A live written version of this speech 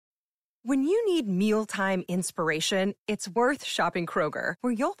When you need mealtime inspiration, it's worth shopping Kroger,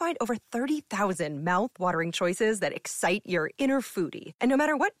 where you'll find over 30,000 mouth-watering choices that excite your inner foodie. And no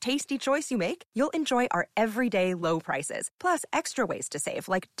matter what tasty choice you make, you'll enjoy our everyday low prices, plus extra ways to save,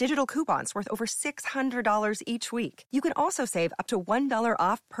 like digital coupons worth over $600 each week. You can also save up to $1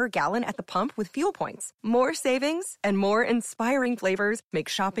 off per gallon at the pump with fuel points. More savings and more inspiring flavors make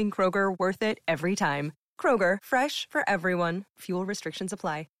shopping Kroger worth it every time. Kroger, fresh for everyone. Fuel restrictions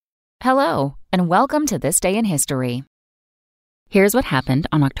apply. Hello, and welcome to This Day in History. Here's what happened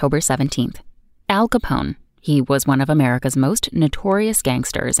on October 17th. Al Capone. He was one of America's most notorious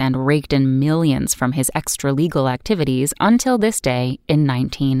gangsters and raked in millions from his extra-legal activities until this day in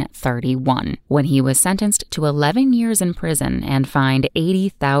 1931, when he was sentenced to 11 years in prison and fined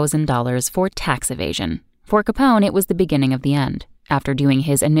 $80,000 for tax evasion. For Capone, it was the beginning of the end. After doing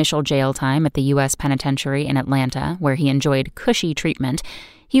his initial jail time at the U.S. Penitentiary in Atlanta, where he enjoyed cushy treatment,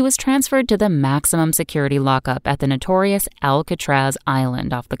 he was transferred to the maximum security lockup at the notorious Alcatraz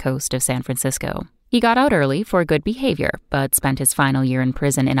Island off the coast of San Francisco. He got out early for good behavior, but spent his final year in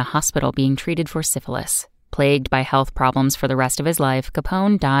prison in a hospital being treated for syphilis. Plagued by health problems for the rest of his life,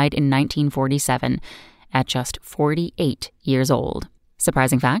 Capone died in 1947 at just 48 years old.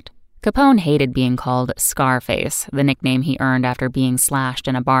 Surprising fact? Capone hated being called Scarface, the nickname he earned after being slashed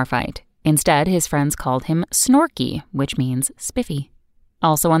in a bar fight. Instead, his friends called him Snorky, which means spiffy.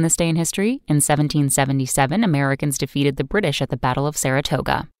 Also on this day in history, in 1777, Americans defeated the British at the Battle of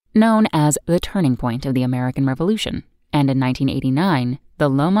Saratoga, known as the turning point of the American Revolution. And in 1989, the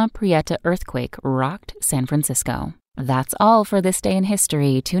Loma Prieta earthquake rocked San Francisco. That's all for this day in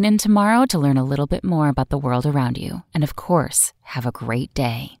history. Tune in tomorrow to learn a little bit more about the world around you. And of course, have a great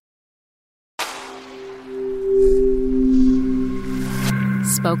day.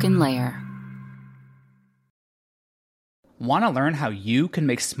 Spoken Layer. Want to learn how you can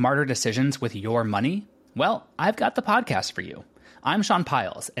make smarter decisions with your money? Well, I've got the podcast for you. I'm Sean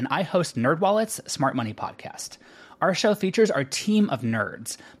Piles, and I host NerdWallet's Smart Money Podcast. Our show features our team of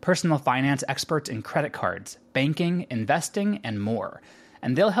nerds, personal finance experts in credit cards, banking, investing, and more.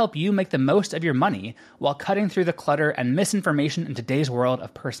 And they'll help you make the most of your money while cutting through the clutter and misinformation in today's world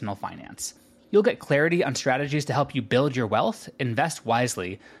of personal finance. You'll get clarity on strategies to help you build your wealth, invest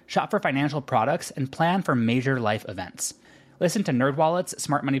wisely, shop for financial products, and plan for major life events. Listen to NerdWallet's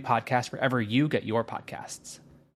Smart Money Podcast wherever you get your podcasts.